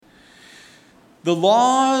The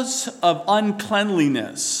laws of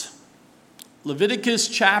uncleanliness. Leviticus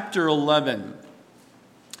chapter 11.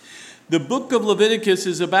 The book of Leviticus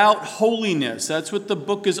is about holiness. That's what the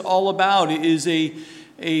book is all about. It is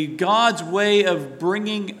a God's way of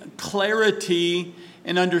bringing clarity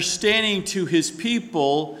and understanding to his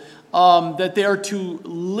people that they are to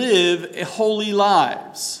live holy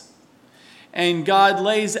lives. And God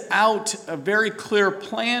lays out a very clear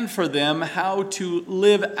plan for them how to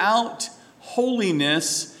live out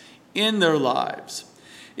holiness in their lives.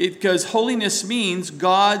 Because holiness means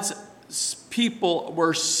God's people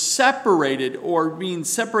were separated or being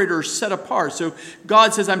separated or set apart. So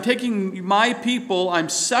God says, I'm taking my people, I'm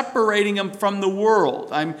separating them from the world.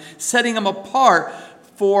 I'm setting them apart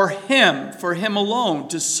for him alone,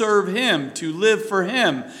 to serve him, to live for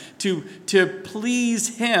him, to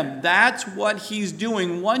please him. That's what he's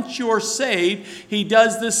doing. Once you're saved, he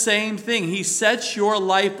does the same thing. He sets your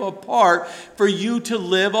life apart for you to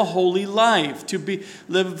live a holy life, to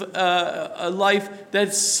live a life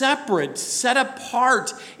that's separate, set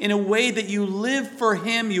apart in a way that you live for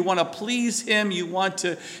him. You want to please him. You want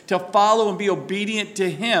to follow and be obedient to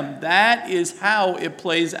him. That is how it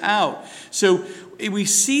plays out. So we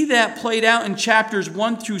see that played out in chapters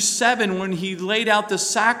 1 through 7 when he laid out the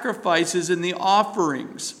sacrifices and the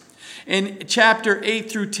offerings. In chapter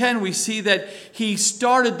 8 through 10, we see that he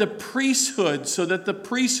started the priesthood so that the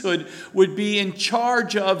priesthood would be in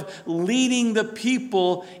charge of leading the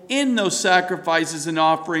people in those sacrifices and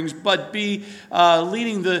offerings, but be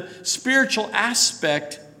leading the spiritual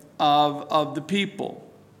aspect of the people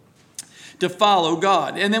to follow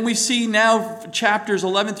God. And then we see now chapters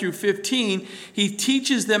 11 through 15, he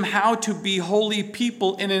teaches them how to be holy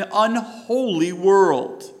people in an unholy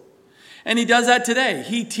world. And he does that today.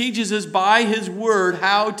 He teaches us by his word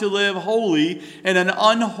how to live holy in an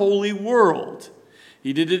unholy world.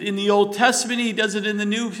 He did it in the Old Testament. He does it in the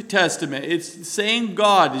New Testament. It's the same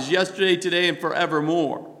God as yesterday, today, and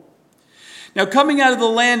forevermore. Now, coming out of the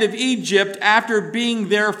land of Egypt after being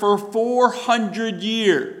there for 400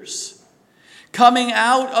 years, coming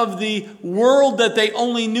out of the world that they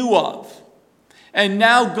only knew of. And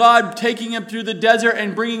now God taking them through the desert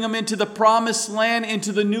and bringing them into the promised land,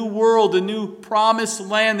 into the new world, the new promised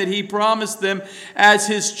land that he promised them as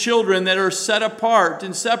his children that are set apart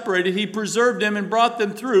and separated. He preserved them and brought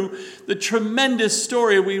them through the tremendous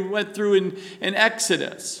story we went through in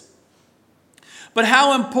Exodus. But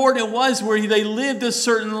how important it was where they lived a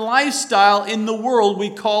certain lifestyle in the world we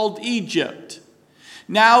called Egypt.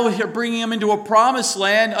 Now you're bringing them into a promised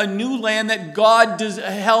land, a new land that God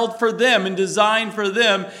held for them and designed for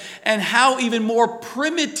them, and how even more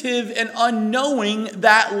primitive and unknowing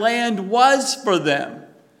that land was for them.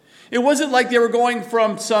 It wasn't like they were going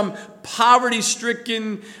from some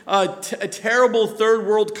poverty-stricken, terrible third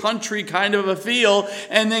world country kind of a feel,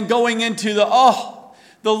 and then going into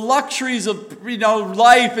the luxuries of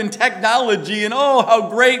life and technology, and how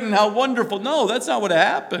great and how wonderful. No, that's not what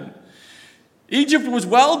happened. Egypt was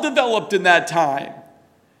well developed in that time.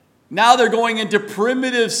 Now they're going into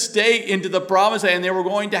primitive state into the promised land, and they were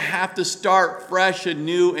going to have to start fresh and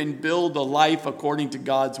new and build a life according to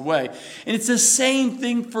God's way. And it's the same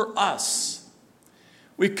thing for us.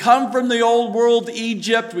 We come from the old world,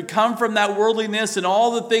 Egypt. We come from that worldliness and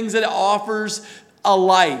all the things that it offers a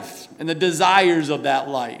life and the desires of that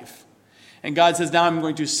life. And God says, now I'm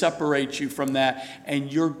going to separate you from that,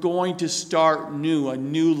 and you're going to start new, a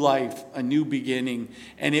new life, a new beginning,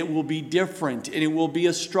 and it will be different, and it will be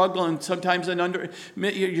a struggle, and sometimes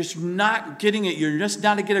you're just not getting it. You're just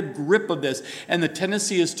not to get a grip of this. And the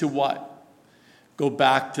tendency is to what? Go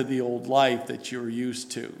back to the old life that you were used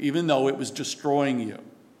to, even though it was destroying you.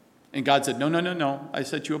 And God said, no, I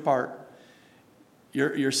set you apart.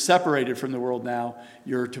 You're separated from the world now.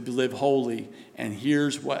 You're to live holy. And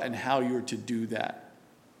here's what and how you're to do that.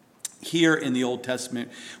 Here in the Old Testament,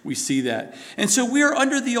 we see that. And so we're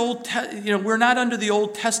under the we're not under the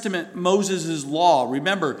Old Testament Moses' law.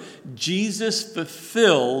 Remember, Jesus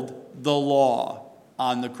fulfilled the law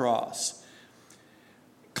on the cross.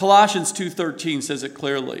 Colossians 2:13 says it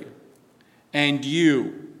clearly. And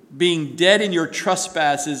you, being dead in your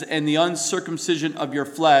trespasses and the uncircumcision of your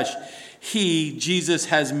flesh, he, Jesus,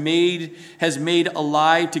 has made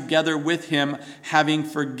alive together with him, having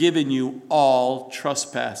forgiven you all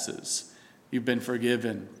trespasses. You've been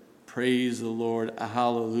forgiven. Praise the Lord.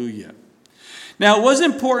 Hallelujah. Now, it was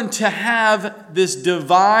important to have this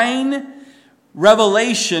divine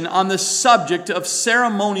revelation on the subject of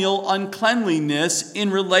ceremonial uncleanliness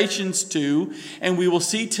in relations to, and we will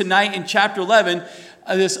see tonight in chapter 11,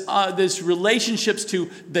 this relationships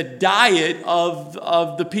to the diet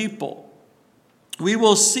of the people. we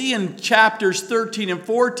will see in chapters 13 and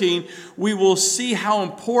 14, we will see how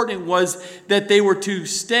important it was that they were to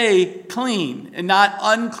stay clean and not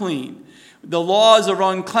unclean. The laws of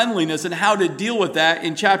uncleanliness and how to deal with that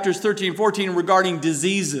in chapters 13 and 14 regarding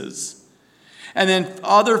diseases. And then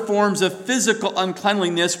other forms of physical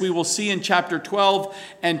uncleanliness we will see in chapter 12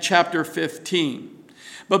 and chapter 15.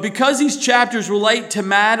 But because these chapters relate to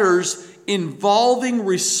matters involving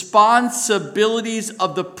responsibilities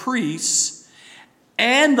of the priests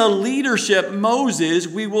and the leadership Moses,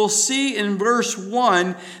 we will see in verse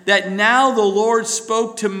 1 that now the Lord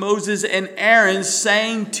spoke to Moses and Aaron,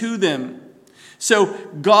 saying to them. So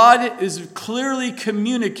God is clearly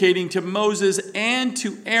communicating to Moses and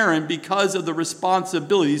to Aaron because of the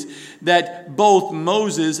responsibilities that both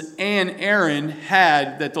Moses and Aaron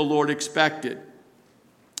had that the Lord expected.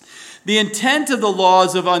 The intent of the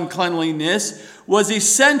laws of uncleanliness was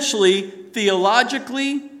essentially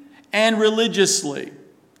theologically and religiously.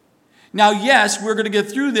 Now, yes, we're going to get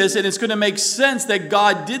through this, and it's going to make sense that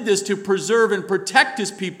God did this to preserve and protect his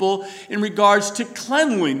people in regards to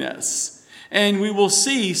cleanliness. And we will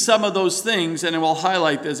see some of those things, and we'll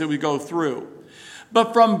highlight this as we go through.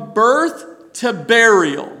 But from birth to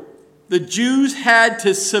burial, the Jews had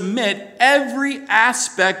to submit every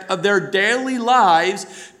aspect of their daily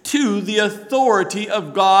lives to the authority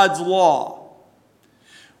of God's law.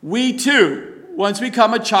 We too, once we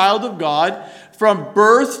become a child of God, from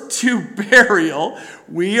birth to burial,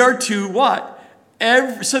 we are to what?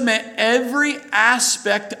 Submit every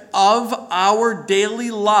aspect of our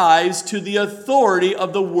daily lives to the authority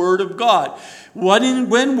of the Word of God.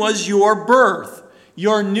 When was your birth?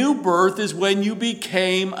 Your new birth is when you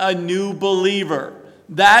became a new believer.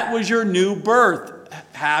 That was your new birth.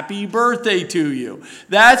 Happy birthday to you.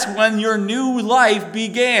 That's when your new life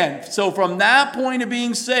began. So from that point of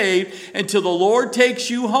being saved until the Lord takes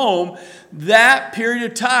you home, that period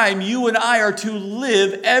of time, you and I are to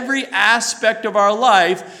live every aspect of our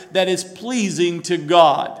life that is pleasing to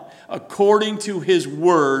God, according to his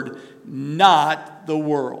word, not the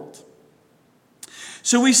world.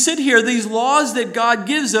 So we sit here, these laws that God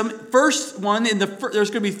gives them, first one, there's going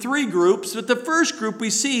to be three groups, but the first group we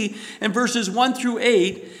see in verses 1 through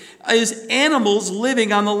 8 is animals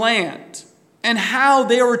living on the land and how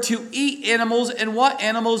they were to eat animals and what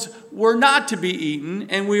animals were not to be eaten,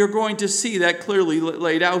 and we are going to see that clearly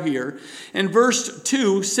laid out here. And verse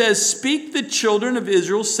 2 says, "Speak the children of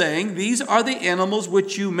Israel, saying, These are the animals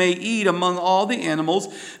which you may eat among all the animals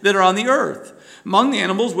that are on the earth. Among the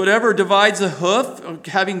animals, whatever divides the hoof,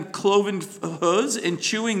 having cloven hooves, and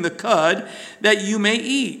chewing the cud, that you may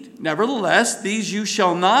eat. Nevertheless, these you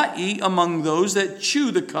shall not eat among those that chew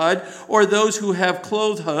the cud, or those who have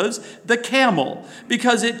clothed hooves, the camel,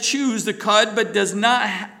 because it chews the cud, but does not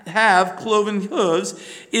have cloven hooves,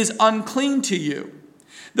 is unclean to you.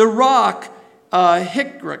 The rock,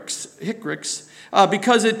 hickrix,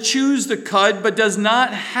 because it chews the cud but does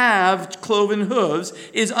not have cloven hooves,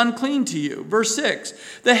 is unclean to you." Verse 6,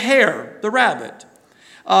 the hare, the rabbit,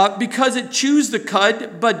 because it chews the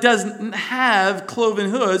cud but doesn't have cloven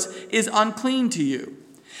hooves, is unclean to you.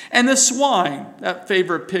 And the swine, that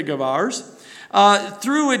favorite pig of ours,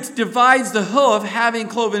 through it divides the hoof, having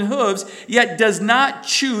cloven hooves, yet does not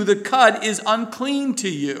chew the cud, is unclean to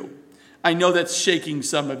you. I know that's shaking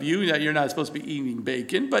some of you, that you're not supposed to be eating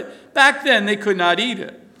bacon, but back then they could not eat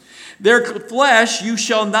it. Their flesh you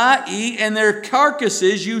shall not eat, and their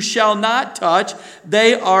carcasses you shall not touch.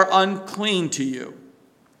 They are unclean to you.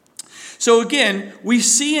 So again, we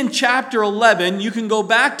see in chapter 11, you can go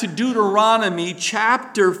back to Deuteronomy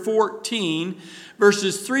chapter 14,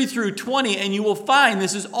 verses 3 through 20, and you will find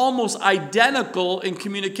this is almost identical in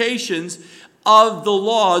communications of the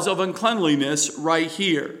laws of uncleanliness right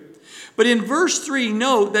here. But in verse 3,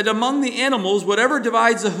 note that among the animals, whatever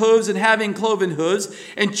divides the hooves and having cloven hooves,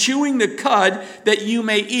 and chewing the cud, that you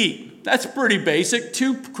may eat. That's pretty basic.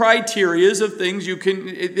 Two criteria of things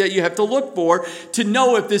that you have to look for to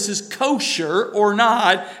know if this is kosher or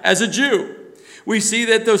not as a Jew. We see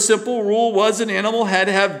that the simple rule was an animal had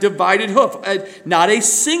to have divided hoof, not a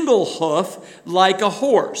single hoof like a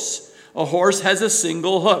horse. A horse has a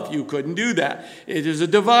single hoof. You couldn't do that. It is a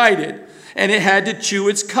divided. And it had to chew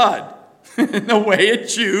its cud. The way it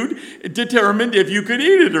chewed, it determined if you could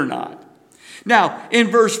eat it or not. Now, in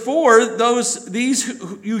verse 4, these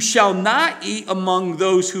you shall not eat among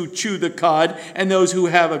those who chew the cud and those who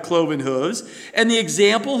have a cloven hooves. And the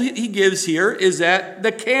example he gives here is that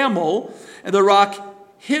the camel, the rock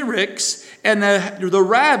hyrax, and the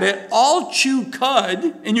rabbit all chew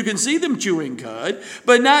cud, and you can see them chewing cud,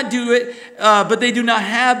 but they do not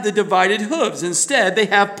have the divided hooves. Instead, they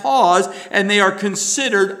have paws, and they are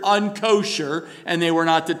considered unkosher, and they were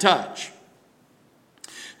not to touch.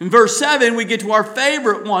 In verse 7, we get to our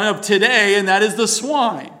favorite one of today, and that is the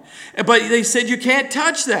swine. But they said you can't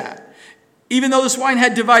touch that. Even though the swine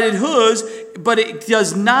had divided hooves, but it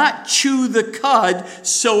does not chew the cud,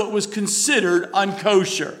 so it was considered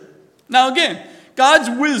unkosher. Now again, God's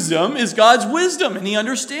wisdom is God's wisdom, and he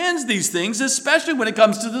understands these things, especially when it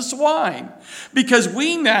comes to the swine. Because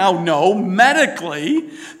we now know medically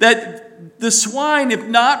that the swine, if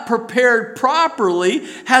not prepared properly,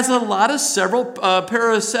 has a lot of several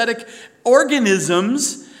parasitic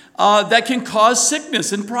organisms that can cause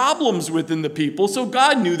sickness and problems within the people. So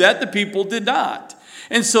God knew that, the people did not.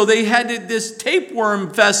 And so they had this tapeworm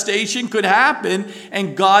infestation could happen,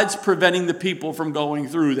 and God's preventing the people from going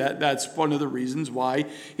through that. That's one of the reasons why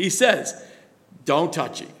he says, don't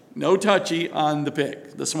touchy. No touchy on the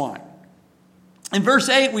pig, the swine. In verse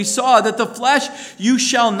 8, we saw that the flesh you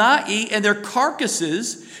shall not eat, and their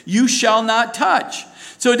carcasses you shall not touch.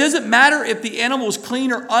 So it doesn't matter if the animal is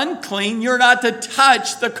clean or unclean, you're not to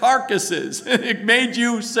touch the carcasses. It made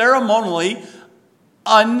you ceremonially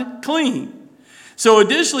unclean. So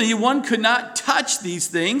additionally, one could not touch these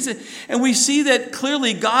things. And we see that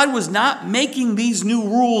clearly God was not making these new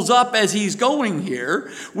rules up as he's going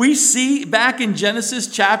here. We see back in Genesis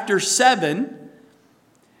chapter 7,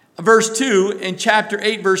 verse 2, and chapter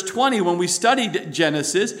 8, verse 20, when we studied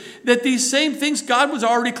Genesis, that these same things God was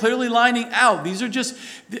already clearly lining out.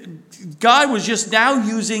 God was just now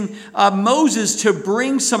using Moses to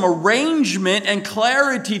bring some arrangement and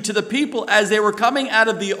clarity to the people as they were coming out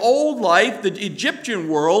of the old life, the Egyptian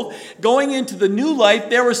world, going into the new life.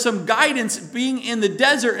 There was some guidance being in the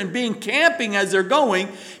desert and being camping as they're going.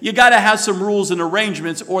 You got to have some rules and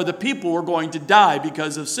arrangements, or the people were going to die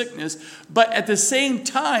because of sickness. But at the same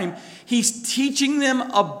time, he's teaching them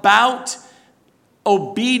about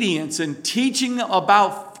obedience and teaching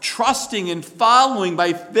about trusting and following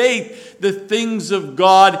by faith the things of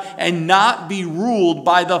God and not be ruled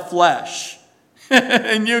by the flesh.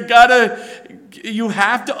 And you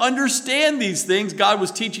have to understand these things. God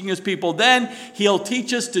was teaching his people then. He'll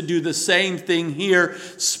teach us to do the same thing here,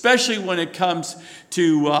 especially when it comes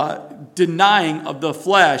to denying of the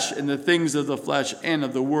flesh and the things of the flesh and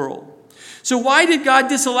of the world. So why did God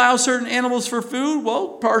disallow certain animals for food? Well,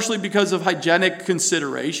 partially because of hygienic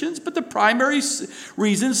considerations, but the primary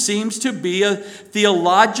reason seems to be a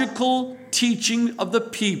theological teaching of the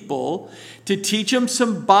people to teach them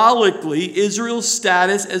symbolically Israel's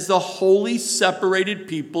status as the holy separated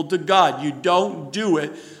people to God. You don't do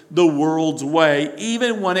it the world's way,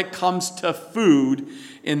 even when it comes to food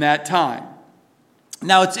in that time.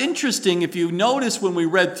 Now, it's interesting, if you notice when we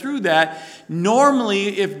read through that,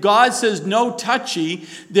 normally if God says no touchy,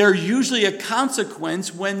 there's usually a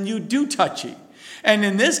consequence when you do touchy. And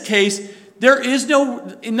in this case, there is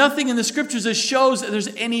nothing in the scriptures that shows that there's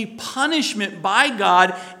any punishment by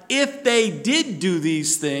God if they did do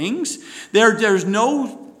these things. There's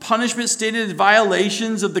no punishment stated as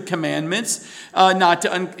violations of the commandments not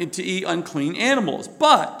to eat unclean animals.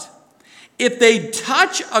 But if they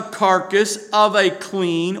touch a carcass of a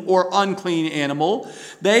clean or unclean animal,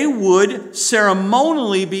 they would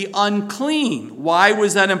ceremonially be unclean. Why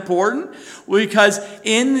was that important? Well, because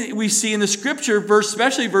we see in the scripture,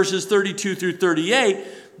 especially verses 32 through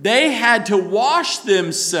 38, they had to wash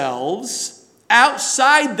themselves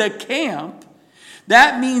outside the camp.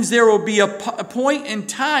 That means there will be a point in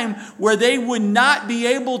time where they would not be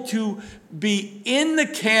able to be in the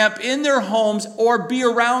camp, in their homes, or be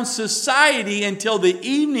around society until the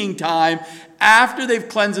evening time after they've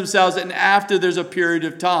cleansed themselves and after there's a period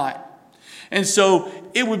of time. And so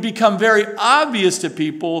it would become very obvious to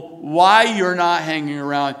people why you're not hanging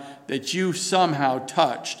around, that you somehow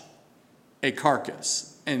touched a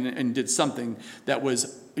carcass and did something that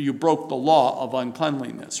you broke the law of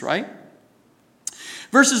uncleanliness, right?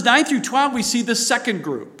 Verses 9 through 12, we see the second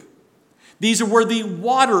group. These were the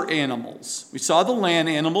water animals. We saw the land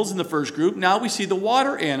animals in the first group. Now we see the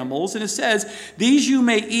water animals. And it says, these you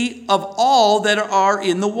may eat of all that are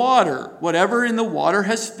in the water. Whatever in the water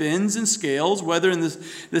has fins and scales, whether in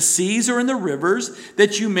the seas or in the rivers,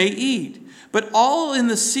 that you may eat. But all in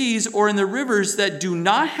the seas or in the rivers that do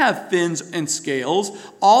not have fins and scales,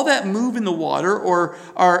 all that move in the water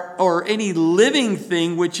or any living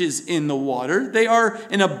thing which is in the water, they are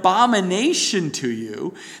an abomination to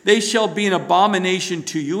you. They shall be an abomination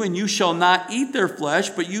to you, and you shall not eat their flesh,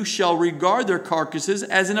 but you shall regard their carcasses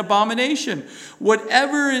as an abomination.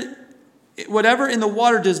 Whatever whatever in the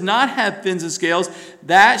water does not have fins and scales,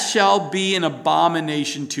 that shall be an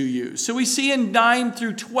abomination to you. So we see in 9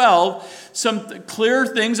 through 12 some clear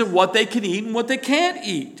things of what they can eat and what they can't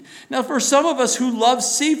eat. Now, for some of us who love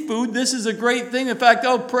seafood, this is a great thing. In fact,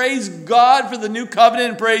 praise God for the new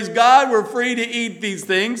covenant, and praise God we're free to eat these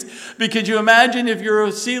things. Because you imagine if you're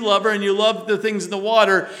a sea lover and you love the things in the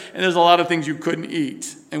water, and there's a lot of things you couldn't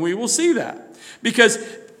eat. And we will see that. Because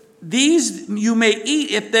these you may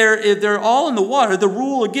eat if they're all in the water. The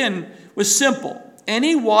rule, again, was simple.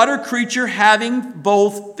 Any water creature having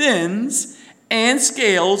both fins and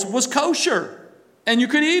scales was kosher, and you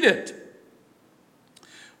could eat it.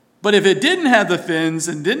 But if it didn't have the fins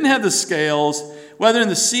and didn't have the scales, whether in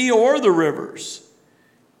the sea or the rivers,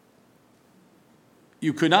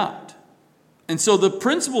 you could not. And so the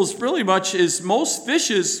principle is really much is most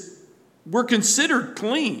fishes were considered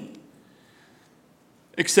clean,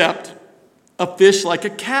 except a fish like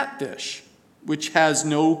a catfish, which has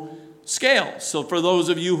no scales. So for those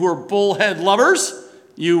of you who are bullhead lovers,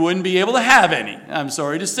 you wouldn't be able to have any, I'm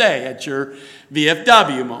sorry to say, at your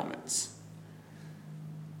VFW moments.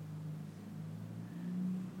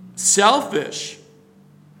 Shellfish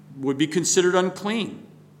would be considered unclean.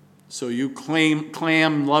 So you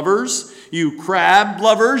clam lovers, you crab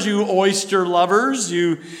lovers, you oyster lovers,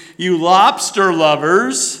 you lobster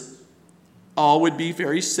lovers, all would be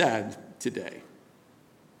very sad today.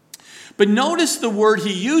 But notice the word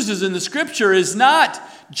he uses in the scripture is not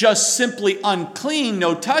just simply unclean,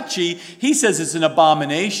 no touchy. He says it's an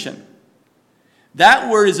abomination.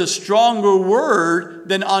 That word is a stronger word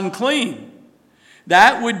than unclean.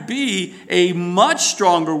 That would be a much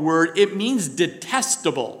stronger word. It means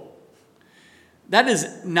detestable. That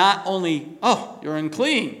is not only, you're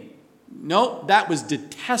unclean. No, that was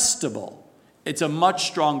detestable. It's a much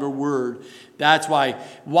stronger word. That's why.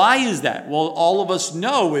 Why is that? Well, all of us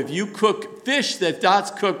know if you cook fish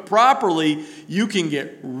that's cooked properly, you can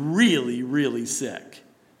get really, really sick.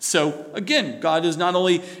 So again, God is not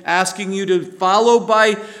only asking you to follow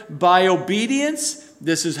by obedience.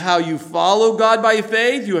 This is how you follow God by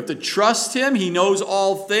faith. You have to trust him. He knows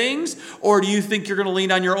all things. Or do you think you're going to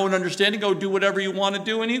lean on your own understanding, go do whatever you want to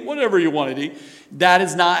do and eat whatever you want to eat? That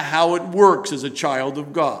is not how it works as a child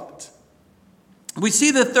of God. We see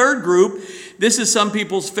the third group. This is some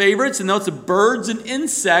people's favorites, and that's the birds and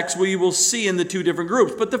insects we will see in the two different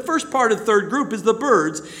groups. But the first part of the third group is the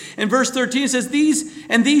birds. In verse 13 it says,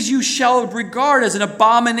 These you shall regard as an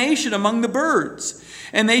abomination among the birds.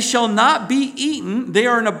 And they shall not be eaten. They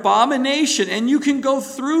are an abomination. And you can go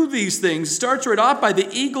through these things. It starts right off by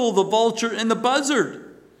the eagle, the vulture, and the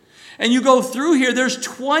buzzard. And you go through here, there's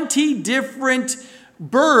 20 different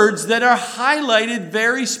birds that are highlighted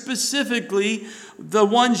very specifically, the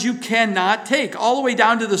ones you cannot take, all the way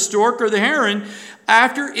down to the stork or the heron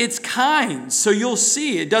after its kind. So you'll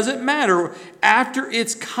see, it doesn't matter, after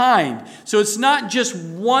its kind. So it's not just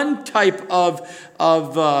one type of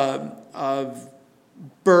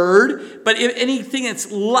bird, but if anything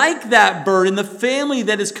that's like that bird in the family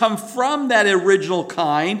that has come from that original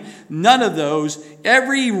kind, none of those,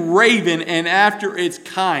 every raven and after its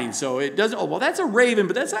kind. So it doesn't, that's a raven,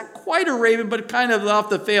 but that's not quite a raven, but kind of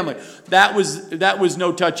off the family. That was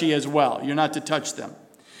no touchy as well. You're not to touch them.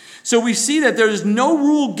 So we see that there's no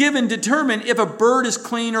rule given to determine if a bird is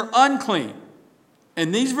clean or unclean.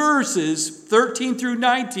 In these verses, 13 through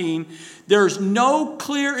 19, there's no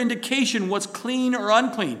clear indication what's clean or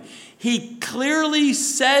unclean. He clearly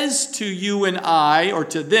says to you and I, or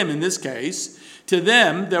to them in this case, to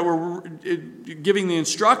them that were giving the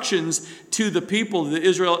instructions to the people, the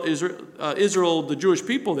Israel, the Jewish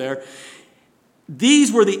people there, these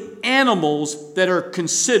were the animals that are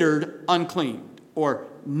considered unclean or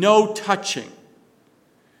no touching.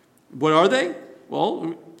 What are they?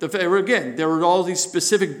 Well, again, there were all these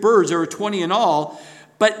specific birds. There were 20 in all.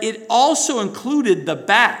 But it also included the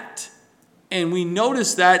bat. And we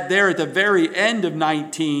notice that there at the very end of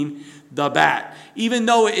 19, the bat. Even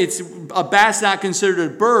though a bat's not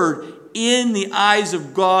considered a bird, in the eyes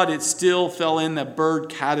of God, it still fell in the bird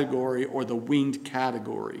category or the winged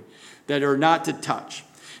category that are not to touch.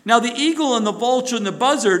 Now, the eagle and the vulture and the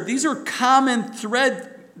buzzard, these are common thread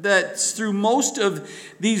that's through most of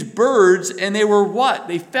these birds. And they were what?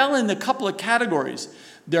 They fell in a couple of categories.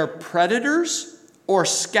 They're predators or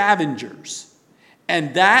scavengers.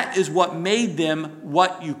 And that is what made them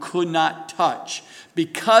what you could not touch.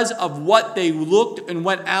 Because of what they looked and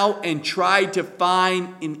went out and tried to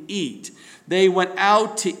find and eat. They went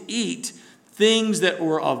out to eat things that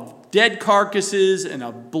were of dead carcasses and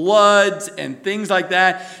of bloods and things like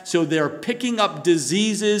that. So they're picking up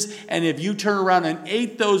diseases, and if you turn around and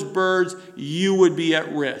ate those birds, you would be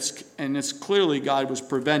at risk. And it's clearly God was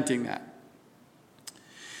preventing that.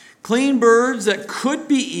 Clean birds that could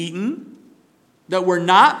be eaten, that were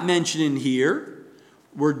not mentioned in here,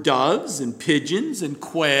 were doves and pigeons and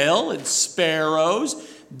quail and sparrows.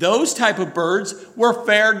 Those type of birds were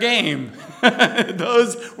fair game.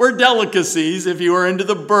 Those were delicacies if you were into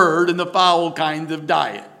the bird and the fowl kind of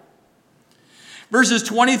diet. Verses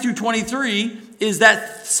 20 through 23 is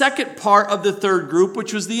that second part of the third group,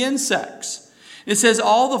 which was the insects. It says,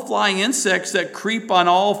 all the flying insects that creep on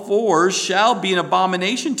all fours shall be an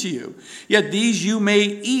abomination to you. Yet these you may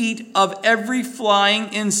eat of every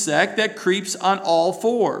flying insect that creeps on all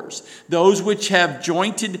fours. Those which have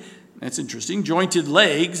jointed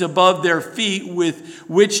legs above their feet with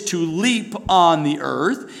which to leap on the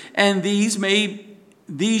earth. And these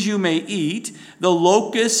you may eat, the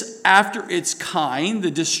locust after its kind, the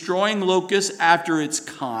destroying locust after its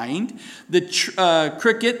kind, the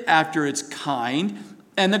cricket after its kind,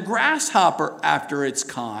 and the grasshopper after its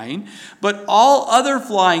kind. But all other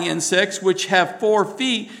flying insects which have 4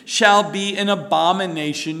 feet shall be an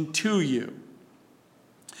abomination to you.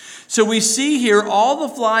 So we see here all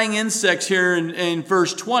the flying insects here in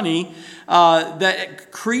verse 20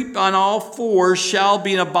 that creep on all fours shall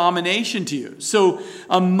be an abomination to you. So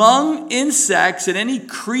among insects, and any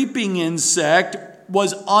creeping insect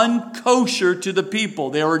was unkosher to the people.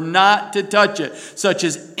 They were not to touch it, such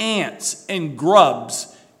as ants and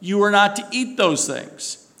grubs. You were not to eat those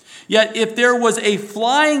things. Yet if there was a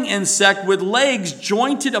flying insect with legs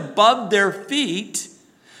jointed above their feet,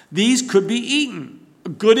 these could be eaten.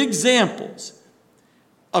 Good examples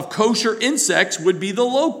of kosher insects would be the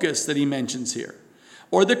locust that he mentions here,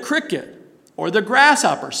 or the cricket, or the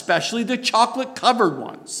grasshopper, especially the chocolate-covered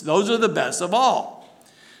ones. Those are the best of all.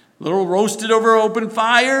 Little roasted over open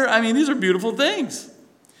fire. I mean, these are beautiful things.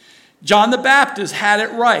 John the Baptist had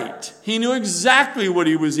it right. He knew exactly what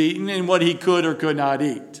he was eating and what he could or could not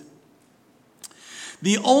eat.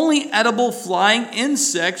 The only edible flying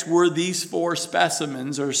insects were these 4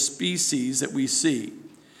 specimens or species that we see.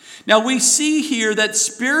 Now we see here that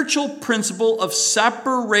spiritual principle of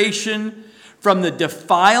separation from the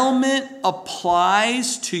defilement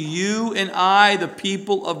applies to you and I, the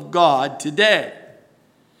people of God, today.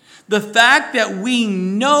 The fact that we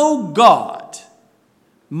know God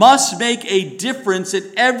must make a difference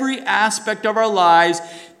in every aspect of our lives,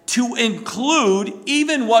 to include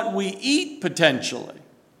even what we eat potentially.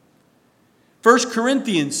 1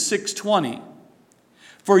 Corinthians 6:20.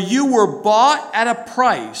 For you were bought at a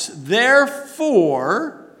price,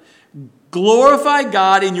 therefore glorify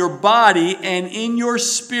God in your body and in your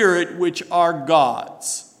spirit, which are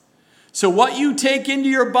God's. So what you take into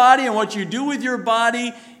your body and what you do with your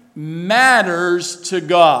body matters to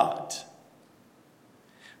God.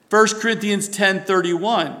 1 Corinthians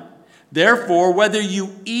 10:31. Therefore, whether you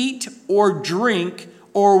eat or drink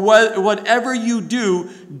or whatever you do,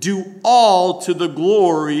 do all to the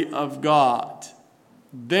glory of God.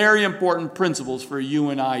 Very important principles for you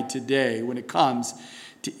and I today when it comes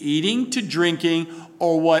to eating, to drinking,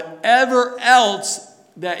 or whatever else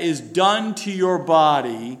that is done to your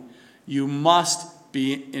body. You must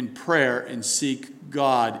be in prayer and seek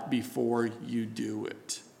God before you do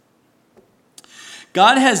it.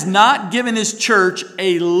 God has not given his church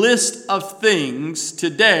a list of things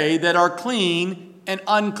today that are clean and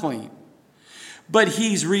unclean. But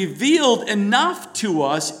he's revealed enough to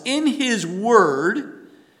us in his word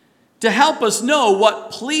to help us know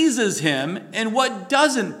what pleases him and what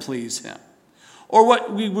doesn't please him. Or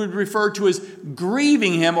what we would refer to as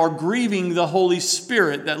grieving him or grieving the Holy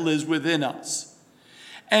Spirit that lives within us.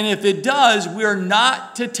 And if it does, we're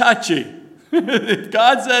not to touch it. If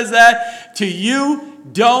God says that to you,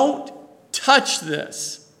 don't touch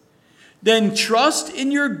this. Then trust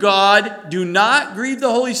in your God. Do not grieve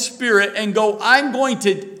the Holy Spirit and go, I'm going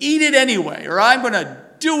to eat it anyway, or I'm going to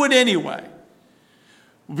do it anyway.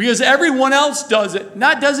 Because everyone else does it.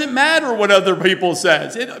 That doesn't matter what other people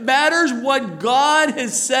says. It matters what God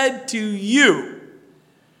has said to you.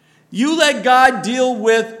 You let God deal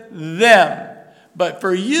with them. But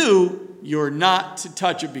for you, you're not to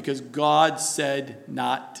touch it because God said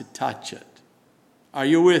not to touch it. Are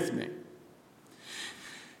you with me?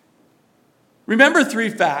 Remember 3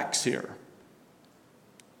 facts here.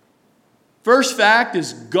 First fact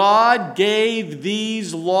is God gave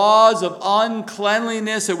these laws of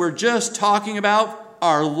uncleanliness that we're just talking about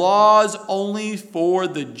are laws only for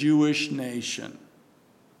the Jewish nation.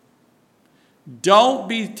 Don't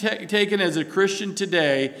be taken as a Christian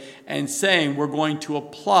today and saying we're going to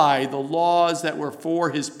apply the laws that were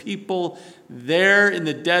for his people there in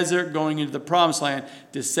the desert going into the promised land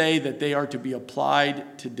to say that they are to be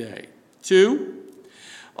applied today. 2,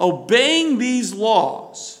 obeying these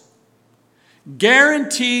laws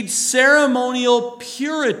guaranteed ceremonial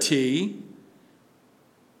purity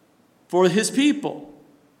for his people,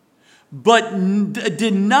 but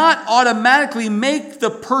did not automatically make the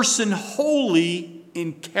person holy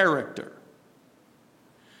in character.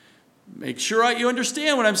 Make sure you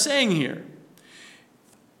understand what I'm saying here.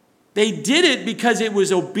 They did it because it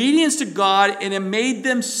was obedience to God, and it made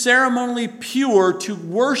them ceremonially pure to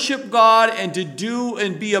worship God and to do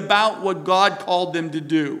and be about what God called them to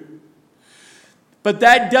do. But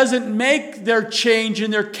that doesn't make their change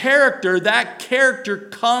in their character. That character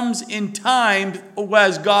comes in time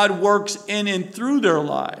as God works in and through their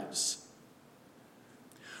lives.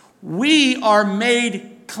 We are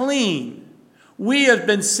made clean. We have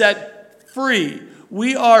been set free.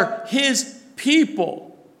 We are his people.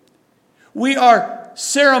 We are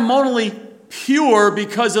ceremonially pure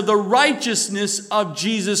because of the righteousness of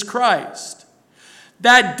Jesus Christ.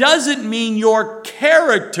 That doesn't mean your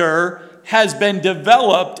character has been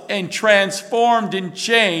developed and transformed and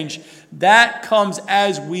changed. That comes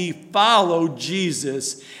as we follow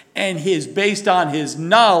Jesus and based on his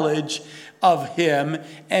knowledge of him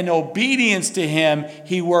and obedience to him.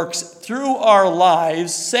 He works through our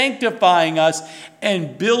lives, sanctifying us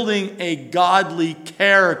and building a godly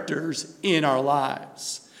characters in our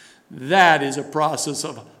lives. That is a process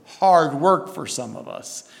of hard work for some of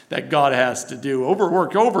us that God has to do.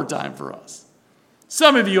 Overtime for us.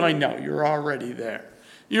 Some of you, I know, you're already there.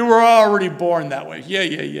 You were already born that way.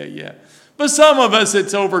 Yeah. But some of us,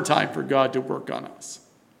 it's overtime for God to work on us.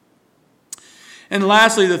 And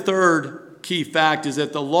lastly, the third key fact is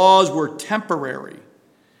that the laws were temporary.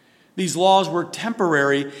 These laws were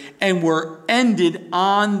temporary and were ended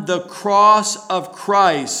on the cross of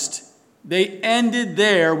Christ. They ended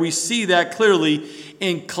there. We see that clearly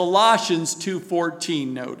in Colossians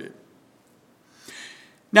 2:14 noted.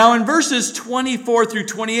 Now in verses 24 through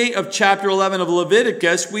 28 of chapter 11 of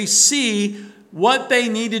Leviticus, we see what they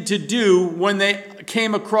needed to do when they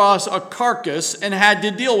came across a carcass and had to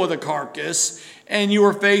deal with a carcass, and you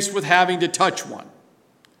were faced with having to touch one.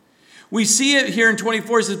 We see it here in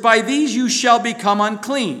 24. It says, "By these you shall become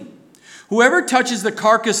unclean. Whoever touches the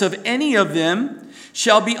carcass of any of them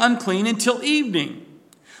shall be unclean until evening.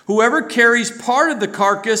 Whoever carries part of the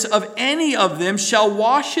carcass of any of them shall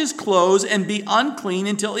wash his clothes and be unclean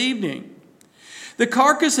until evening. The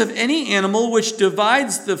carcass of any animal which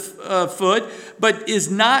divides the foot, but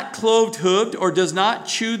is not clove-hooved or does not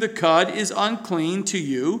chew the cud, is unclean to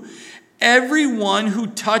you. Everyone who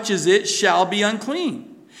touches it shall be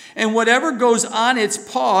unclean. And whatever goes on its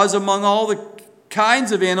paws among all the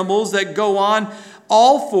kinds of animals that go on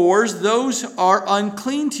all fours, those are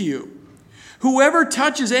unclean to you. Whoever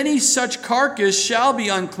touches any such carcass shall be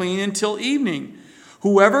unclean until evening.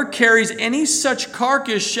 Whoever carries any such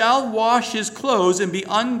carcass shall wash his clothes and be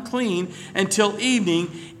unclean until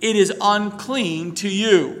evening. It is unclean to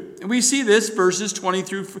you." And we see this verses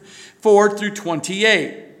 24 through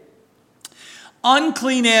 28.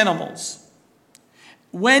 Unclean animals,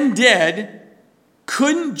 when dead,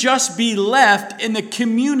 couldn't just be left in the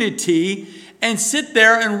community and sit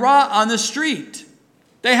there and rot on the street.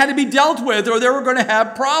 They had to be dealt with, or they were going to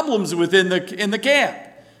have problems in the camp.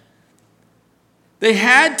 They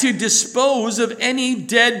had to dispose of any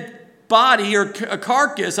dead body, or a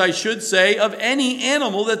carcass, I should say, of any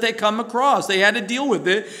animal that they come across. They had to deal with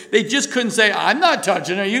it. They just couldn't say, "I'm not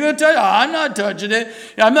touching it. Are you going to touch it? I'm not touching it.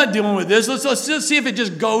 I'm not dealing with this. Let's just see if it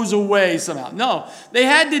just goes away somehow." No, they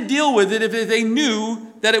had to deal with it if they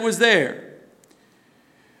knew that it was there.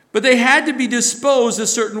 But they had to be disposed a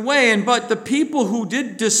certain way. But the people who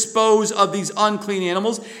did dispose of these unclean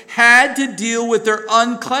animals had to deal with their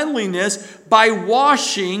uncleanliness by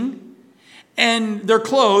washing and their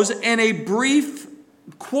clothes and a brief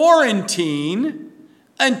quarantine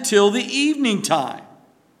until the evening time.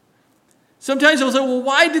 Sometimes I'll say, well,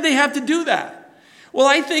 why did they have to do that? Well,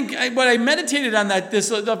 I think when I meditated on that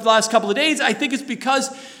the last couple of days, I think it's because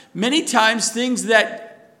many times things that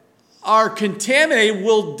are contaminated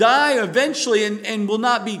will die eventually and will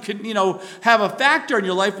not be, have a factor in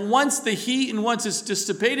your life. Once the heat and once it's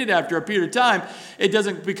dissipated after a period of time, it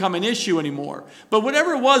doesn't become an issue anymore. But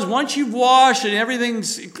whatever it was, once you've washed and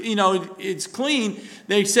everything's, it's clean,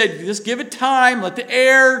 they said, just give it time, let the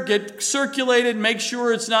air get circulated, make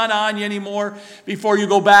sure it's not on you anymore before you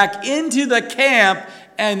go back into the camp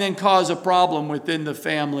and then cause a problem within the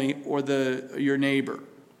family or your neighbor.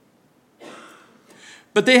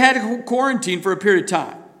 But they had to quarantine for a period of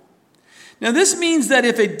time. Now this means that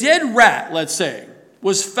if a dead rat, let's say,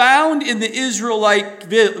 was found in the Israelite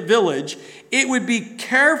village, it would be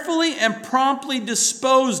carefully and promptly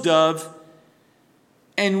disposed of,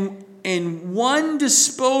 and one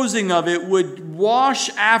disposing of it would wash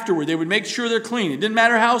afterward. They would make sure they're clean. It didn't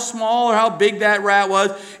matter how small or how big that rat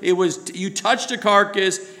was. You touched a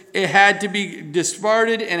carcass, it had to be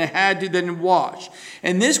discarded and it had to then wash.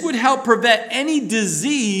 And this would help prevent any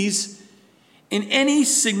disease in any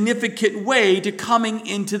significant way to coming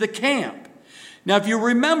into the camp. Now, if you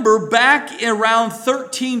remember, back around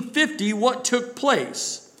 1350, what took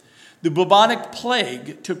place? The bubonic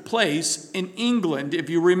plague took place in England, if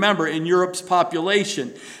you remember, in Europe's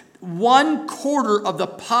population. 1/4 of the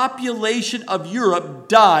population of Europe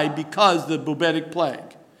died because of the bubonic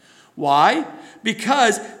plague. Why?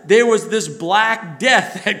 Because there was this black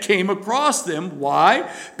death that came across them. Why?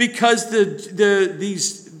 Because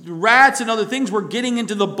these rats and other things were getting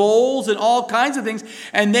into the bowls and all kinds of things,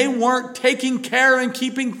 and they weren't taking care and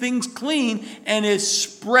keeping things clean, and it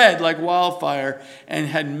spread like wildfire and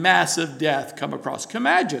had massive death come across. Can you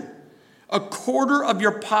imagine 1/4 of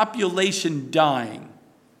your population dying?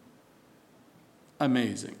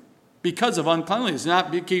 Amazing. Because of uncleanliness,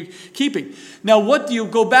 not keeping. Now, what do you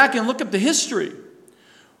go back and look up the history?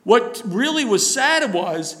 What really was sad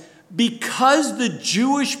was, because the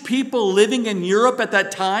Jewish people living in Europe at that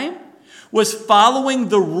time was following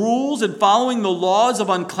the rules and following the laws of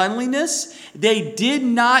uncleanliness, they did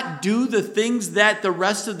not do the things that the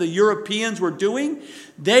rest of the Europeans were doing.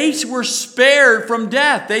 They were spared from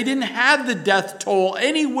death. They didn't have the death toll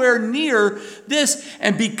anywhere near this.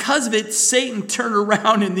 And because of it, Satan turned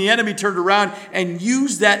around and the enemy turned around and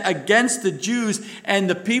used that against the Jews. And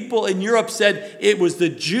the people in Europe said it was the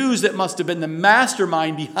Jews that must have been the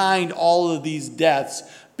mastermind behind all of these deaths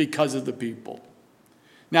because of the people.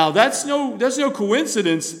 Now, that's no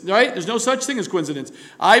coincidence, right? There's no such thing as coincidence.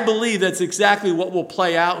 I believe that's exactly what will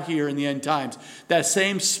play out here in the end times. That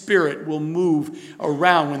same spirit will move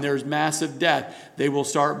around when there's massive death. They will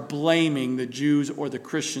start blaming the Jews or the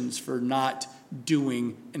Christians for not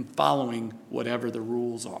doing and following whatever the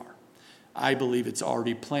rules are. I believe it's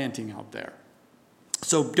already planting out there.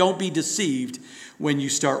 So don't be deceived when you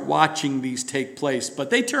start watching these take place. But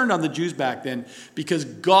they turned on the Jews back then because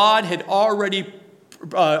God had already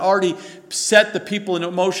set the people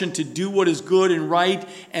in motion to do what is good and right,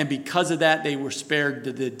 and because of that they were spared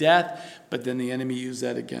to the death, but then the enemy used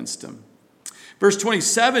that against them. Verse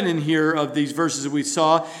 27 in here of these verses that we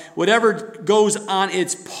saw, whatever goes on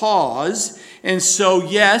its paws. And so,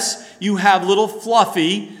 yes, you have little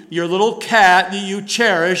Fluffy, your little cat that you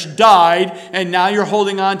cherish, died, and now you're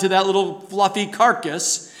holding on to that little fluffy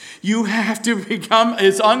carcass. You have to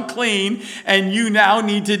it's unclean, and you now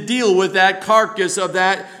need to deal with that carcass of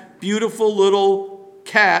that beautiful little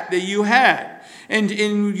cat that you had. And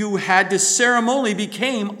you had to ceremonially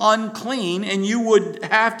became unclean, and you would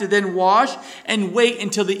have to then wash and wait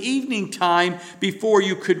until the evening time before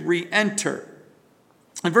you could re-enter.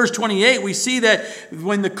 In verse 28, we see that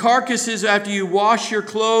when the carcasses, after you wash your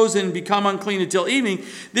clothes and become unclean until evening,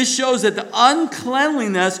 this shows that the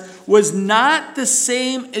uncleanliness was not the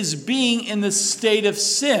same as being in the state of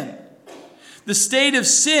sin. The state of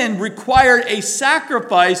sin required a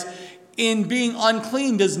sacrifice. In being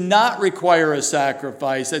unclean does not require a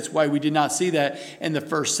sacrifice. That's why we did not see that in the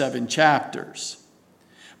first 7 chapters.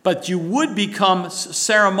 But you would become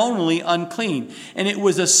ceremonially unclean. And it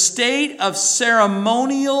was a state of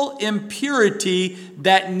ceremonial impurity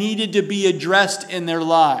that needed to be addressed in their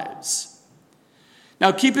lives.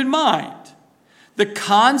 Now keep in mind, the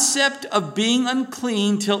concept of being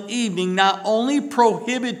unclean till evening not only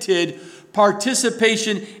prohibited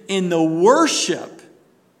participation in the worship,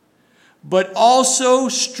 but also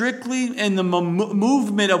strictly in the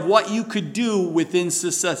movement of what you could do within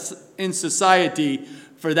society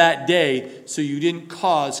for that day, so you didn't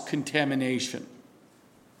cause contamination.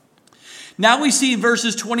 Now we see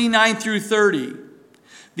verses 29 through 30.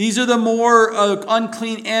 These are the more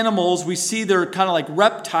unclean animals. We see they're kind of like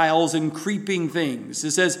reptiles and creeping things.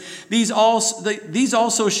 It says, these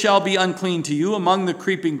also shall be unclean to you among the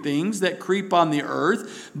creeping things that creep on the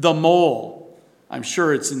earth, the mole. I'm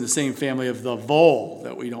sure it's in the same family of the vole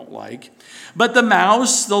that we don't like. But the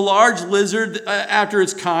mouse, the large lizard after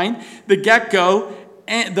its kind, the gecko,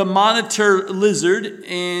 and the monitor lizard,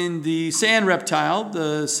 and the sand reptile,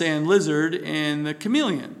 the sand lizard, and the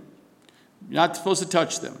chameleon. You're not supposed to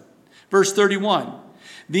touch them. Verse 31.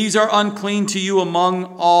 These are unclean to you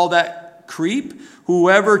among all that creep.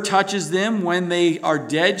 Whoever touches them when they are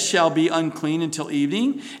dead shall be unclean until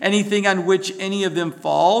evening. Anything on which any of them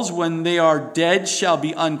falls when they are dead shall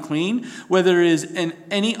be unclean, whether it is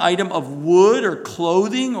any item of wood or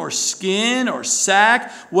clothing or skin or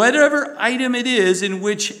sack, whatever item it is in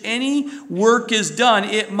which any work is done,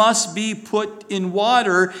 it must be put in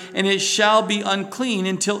water, and it shall be unclean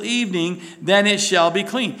until evening, then it shall be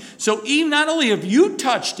clean. So even not only have you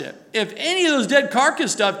touched it, if any of those dead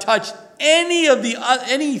carcass stuff touched any of the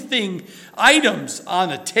anything, items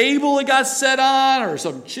on a table it got set on or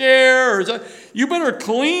some chair, you better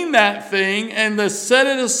clean that thing and set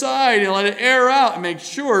it aside and let it air out and make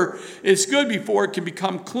sure it's good before it can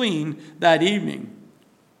become clean that evening.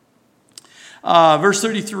 Verse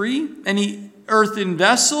 33, any earthen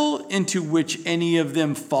vessel into which any of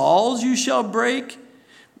them falls you shall break.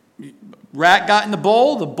 Rat got in the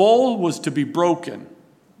bowl was to be broken.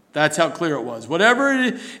 That's how clear it was. Whatever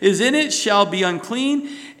is in it shall be unclean.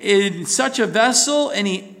 In such a vessel,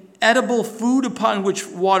 any edible food upon which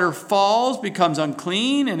water falls becomes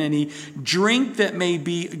unclean, and any drink that may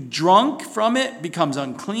be drunk from it becomes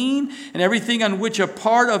unclean, and everything on which a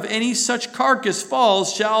part of any such carcass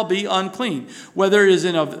falls shall be unclean. Whether it is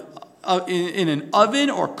in an oven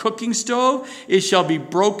or cooking stove, it shall be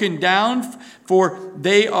broken down, for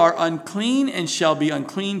they are unclean and shall be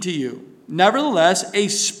unclean to you. Nevertheless, a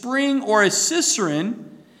spring or a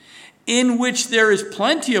cistern in which there is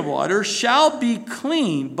plenty of water shall be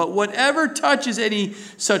clean, but whatever touches any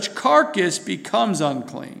such carcass becomes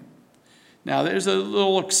unclean. Now, there's a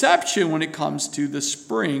little exception when it comes to the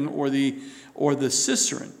spring or the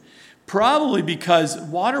cistern. Probably because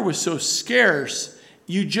water was so scarce,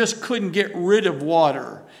 you just couldn't get rid of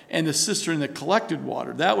water and the cistern that collected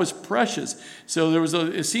water. That was precious. So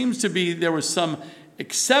it seems to be there was some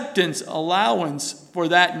acceptance, allowance for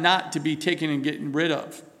that not to be taken and getting rid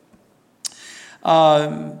of.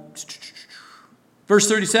 Verse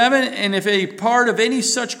 37, and if a part of any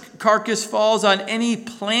such carcass falls on any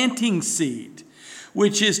planting seed,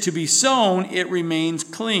 which is to be sown, it remains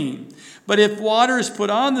clean. But if water is put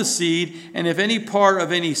on the seed, and if any part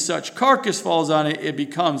of any such carcass falls on it, it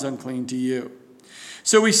becomes unclean to you.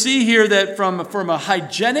 So we see here that from a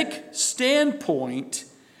hygienic standpoint,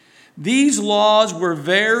 these laws were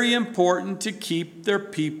very important to keep their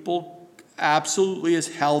people absolutely as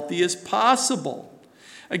healthy as possible.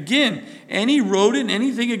 Again, any rodent,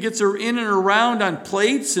 anything that gets in and around on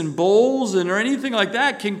plates and bowls or anything like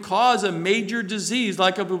that can cause a major disease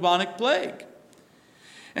like a bubonic plague.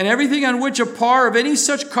 And everything on which a part of any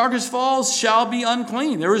such carcass falls shall be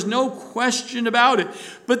unclean. There is no question about it.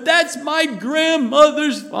 But that's my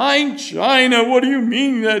grandmother's fine china. What do you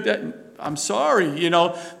mean that I'm sorry,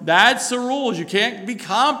 that's the rules. You can't be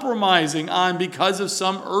compromising on because of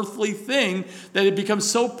some earthly thing that it becomes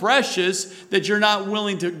so precious that you're not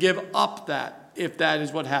willing to give up that, if that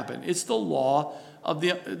is what happened. It's the law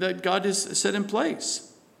that God has set in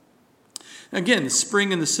place. Again, the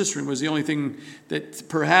spring and the cistern was the only thing that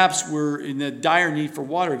perhaps were in a dire need for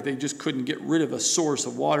water. They just couldn't get rid of a source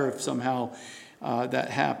of water if somehow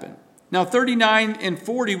that happened. Now, 39 and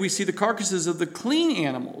 40, we see the carcasses of the clean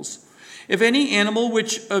animals. If any animal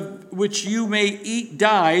which you may eat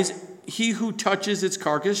dies, he who touches its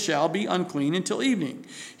carcass shall be unclean until evening.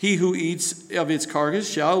 He who eats of its carcass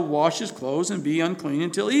shall wash his clothes and be unclean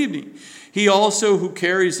until evening. He also who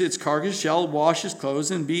carries its carcass shall wash his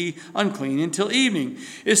clothes and be unclean until evening.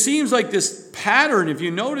 It seems like this pattern, if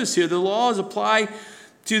you notice here, the laws apply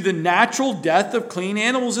to the natural death of clean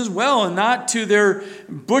animals as well, and not to their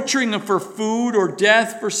butchering for food or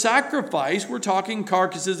death for sacrifice. We're talking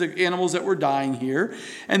carcasses of animals that were dying here.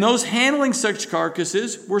 And those handling such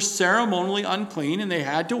carcasses were ceremonially unclean, and they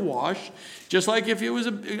had to wash, just like if it was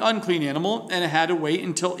an unclean animal, and it had to wait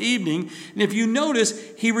until evening. And if you notice,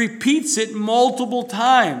 he repeats it multiple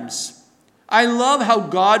times. I love how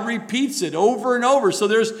God repeats it over and over. So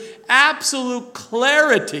there's absolute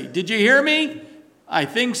clarity. Did you hear me? I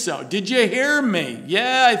think so. Did you hear me?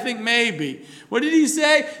 Yeah, I think maybe. What did he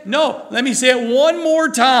say? No, let me say it one more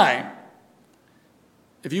time.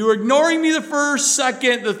 If you were ignoring me the first,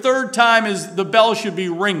 second, the third time is the bell should be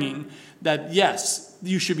ringing that yes,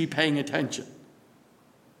 you should be paying attention.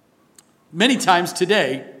 Many times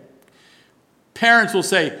today, parents will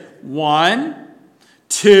say 1,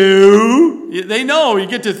 2. They know you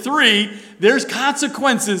get to 3, there's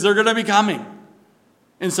consequences that are going to be coming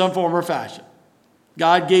in some form or fashion.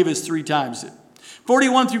 God gave us 3 times it.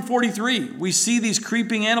 41 through 43, we see these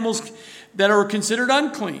creeping animals that are considered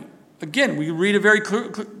unclean. Again, we read a very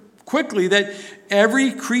quickly that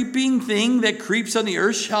every creeping thing that creeps on the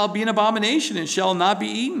earth shall be an abomination and shall not be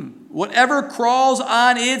eaten. Whatever crawls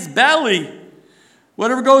on its belly,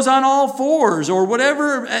 whatever goes on all fours, or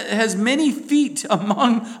whatever has many feet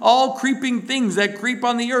among all creeping things that creep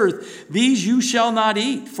on the earth, these you shall not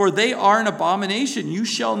eat, for they are an abomination. You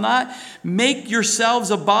shall not make yourselves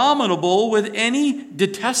abominable with any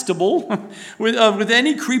detestable, with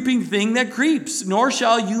any creeping thing that creeps, nor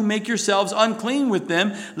shall you make yourselves unclean with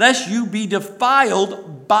them, lest you be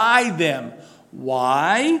defiled by them.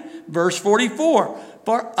 Why? Verse 44.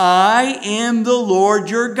 For I am the Lord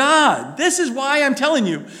your God. This is why I'm telling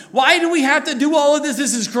you. Why do we have to do all of this?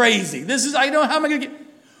 This is crazy. I don't know how am I going to get.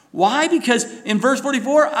 Why? Because in verse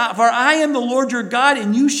 44, for I am the Lord your God,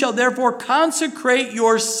 and you shall therefore consecrate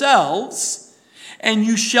yourselves, and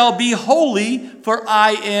you shall be holy, for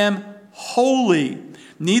I am holy.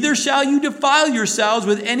 Neither shall you defile yourselves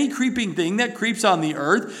with any creeping thing that creeps on the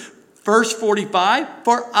earth. Verse 45,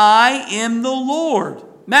 for I am the Lord,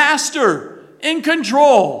 Master, in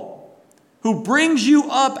control, who brings you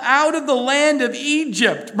up out of the land of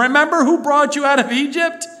Egypt. Remember who brought you out of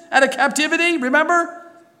Egypt, out of captivity? Remember?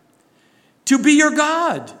 To be your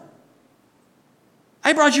God.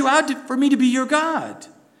 I brought you out for me to be your God.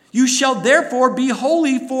 You shall therefore be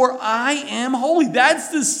holy, for I am holy. That's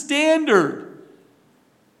the standard.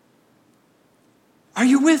 Are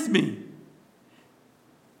you with me?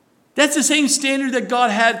 That's the same standard that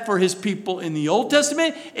God had for his people in the Old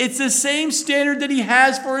Testament. It's the same standard that he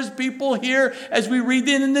has for his people here as we read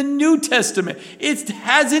it in the New Testament. It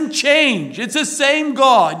hasn't changed. It's the same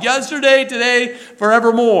God, yesterday, today,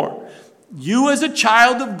 forevermore. You as a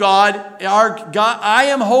child of God are God. I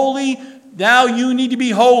am holy. Now you need to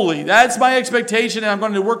be holy. That's my expectation, and I'm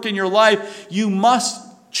going to work in your life. You must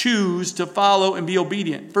choose to follow and be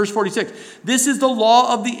obedient. Verse 46, this is the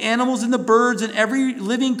law of the animals and the birds and every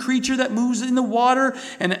living creature that moves in the water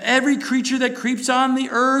and every creature that creeps on the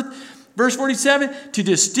earth. Verse 47, to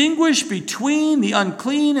distinguish between the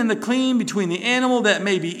unclean and the clean, between the animal that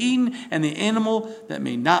may be eaten and the animal that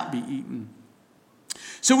may not be eaten.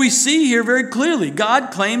 So we see here very clearly, God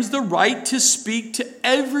claims the right to speak to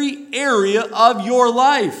every area of your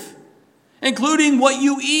life, including what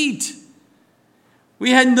you eat. He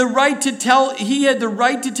had the right to tell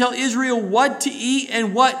Israel what to eat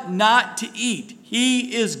and what not to eat.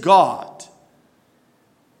 He is God.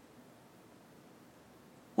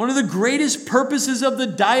 One of the greatest purposes of the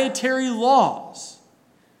dietary laws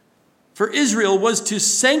for Israel was to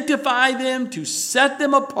sanctify them, to set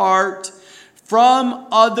them apart from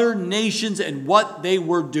other nations and what they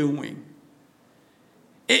were doing.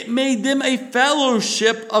 It made them a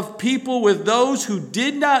fellowship of people with those who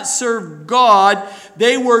did not serve God.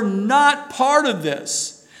 They were not part of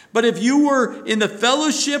this. But if you were in the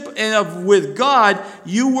fellowship with God,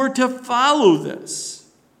 you were to follow this.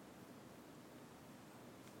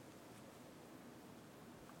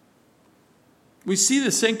 We see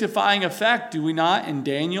the sanctifying effect, do we not, in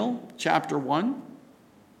Daniel chapter 1,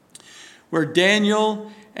 where Daniel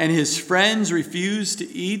and his friends refused to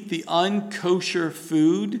eat the unkosher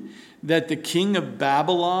food that the king of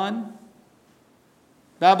Babylon's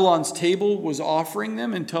table was offering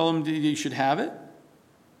them and told them they should have it.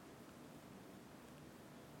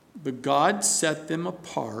 But God set them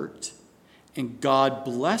apart and God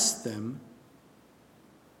blessed them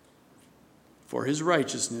for his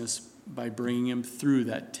righteousness by bringing them through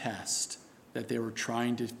that test that they were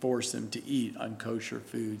trying to force them to eat unkosher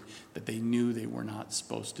food that they knew they were not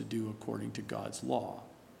supposed to do according to God's law.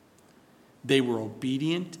 They were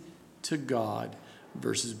obedient to God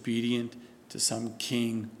versus obedient to some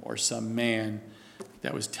king or some man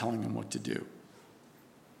that was telling them what to do.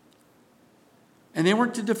 And they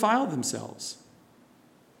weren't to defile themselves.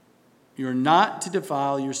 You're not to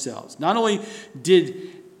defile yourselves. Not only did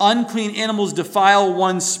unclean animals defile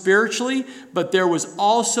one spiritually, but there was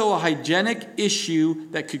also a hygienic issue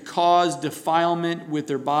that could cause defilement with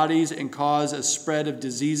their bodies and cause a spread of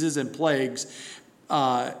diseases and plagues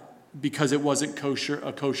because it wasn't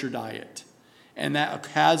a kosher diet. And that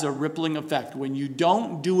has a rippling effect. When you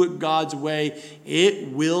don't do it God's way, it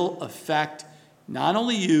will affect not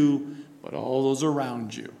only you, but all those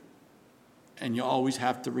around you. And you always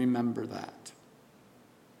have to remember that.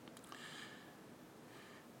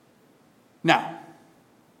 Now,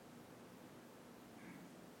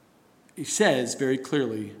 he says very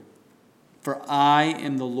clearly, for I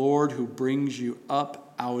am the Lord who brings you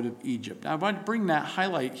up out of Egypt. Now, I want to bring that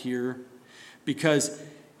highlight here because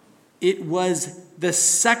it was the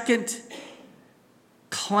second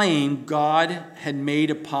claim God had made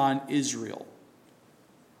upon Israel.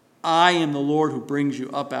 I am the Lord who brings you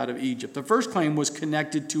up out of Egypt. The first claim was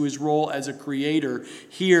connected to his role as a creator.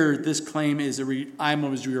 Here, this claim is I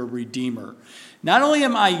am your redeemer. Not only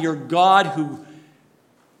am I your God who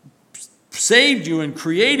saved you and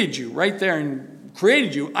created you right there and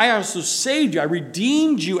created you, I also saved you. I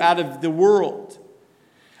redeemed you out of the world.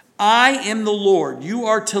 I am the Lord. You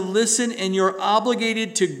are to listen, and you're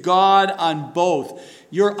obligated to God on both.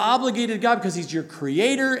 You're obligated to God because he's your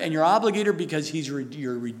creator, and you're obligated because he's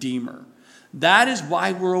your redeemer. That is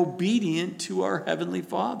why we're obedient to our Heavenly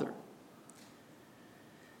Father.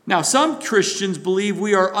 Now, some Christians believe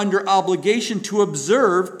we are under obligation to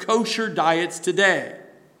observe kosher diets today.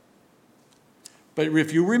 But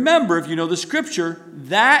if you remember, if you know the scripture,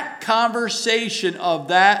 that conversation of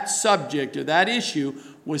that subject or that issue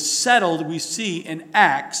was settled, we see in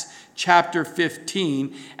Acts chapter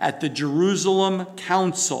 15 at the Jerusalem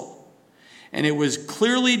Council. And it was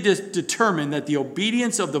clearly determined that the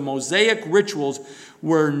obedience of the Mosaic rituals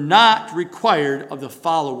were not required of the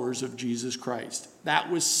followers of Jesus Christ.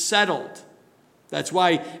 That was settled. That's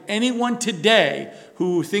why anyone today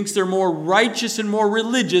who thinks they're more righteous and more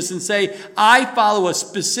religious and say, I follow a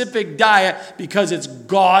specific diet because it's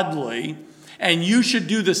godly and you should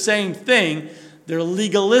do the same thing, they're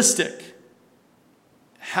legalistic.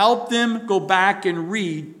 Help them go back and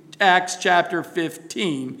read Acts chapter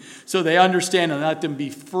 15 so they understand and let them be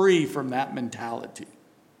free from that mentality.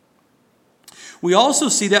 We also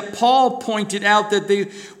see that Paul pointed out that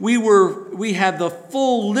we have the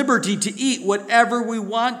full liberty to eat whatever we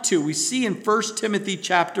want to. We see in 1 Timothy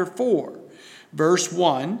chapter 4, verse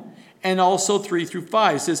 1, and also 3 through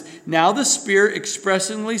 5. It says, now the Spirit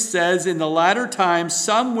expressingly says, in the latter times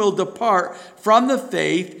some will depart from the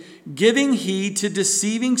faith, giving heed to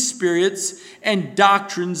deceiving spirits and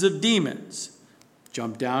doctrines of demons.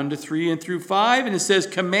 Jump down to 3 and through 5, and it says,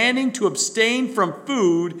 commanding to abstain from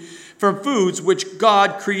foods which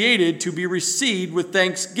God created to be received with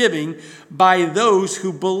thanksgiving by those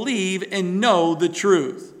who believe and know the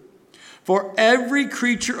truth. For every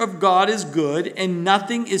creature of God is good, and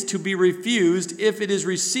nothing is to be refused if it is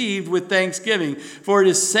received with thanksgiving, for it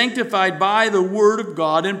is sanctified by the word of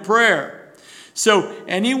God and prayer. So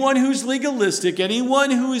anyone who's legalistic, anyone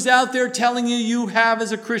who is out there telling you have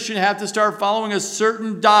as a Christian have to start following a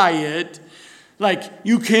certain diet, like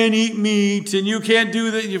you can't eat meat and you can't do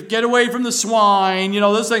that, you get away from the swine,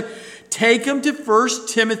 this thing. Take them to 1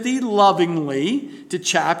 Timothy lovingly, to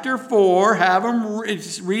chapter 4, have them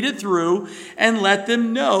read it through, and let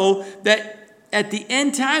them know that at the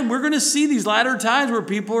end time, we're going to see these latter times where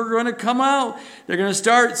people are going to come out. They're going to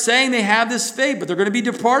start saying they have this faith, but they're going to be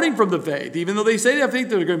departing from the faith. Even though they say they have faith,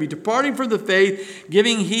 they're going to be departing from the faith,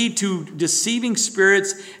 giving heed to deceiving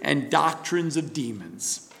spirits and doctrines of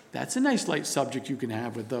demons. That's a nice light subject you can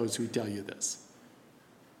have with those who tell you this.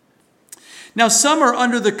 Now, some are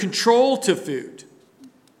under the control to food.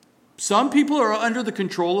 Some people are under the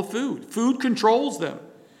control of food. Food controls them.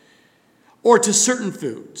 Or to certain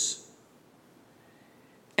foods.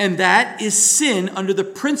 And that is sin under the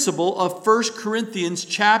principle of 1 Corinthians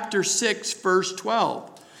chapter 6, verse 12.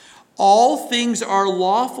 All things are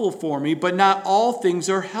lawful for me, but not all things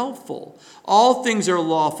are helpful. All things are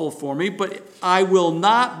lawful for me, but I will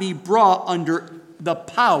not be brought under the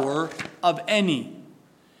power of any.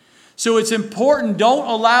 So it's important, don't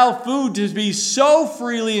allow food to be so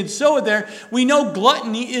freely and so there. We know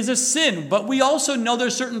gluttony is a sin, but we also know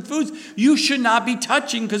there's certain foods you should not be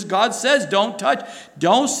touching because God says don't touch.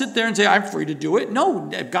 Don't sit there and say, I'm free to do it. No,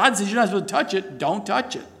 if God says you're not supposed to touch it, don't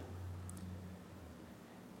touch it.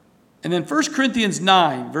 And then 1 Corinthians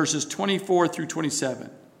 9, verses 24 through 27.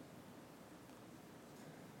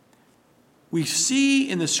 We see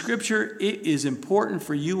in the scripture it is important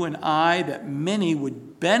for you and I that many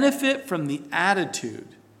would benefit from the attitude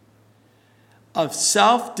of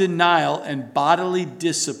self-denial and bodily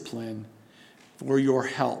discipline for your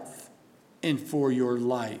health and for your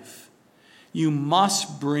life. You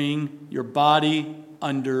must bring your body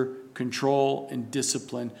under control and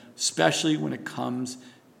discipline, especially when it comes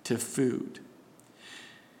to food.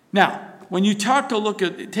 Now, when you take a look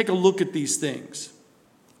at these things,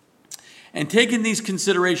 and taking these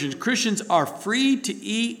considerations, Christians are free to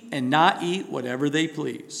eat and not eat whatever they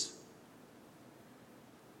please.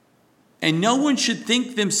 And no one should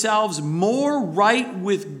think themselves more right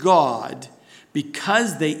with God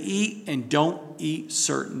because they eat and don't eat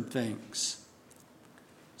certain things.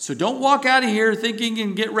 So don't walk out of here thinking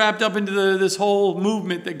and get wrapped up into this whole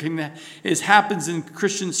movement that happens in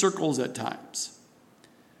Christian circles at times.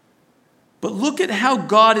 But look at how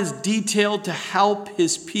God is detailed to help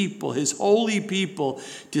his people, his holy people,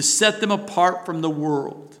 to set them apart from the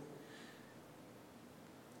world.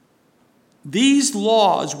 These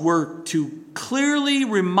laws were to clearly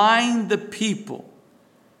remind the people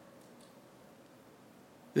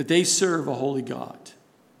that they serve a holy God.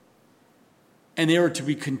 And they are to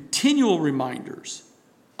be continual reminders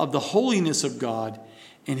of the holiness of God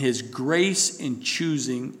and his grace in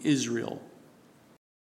choosing Israel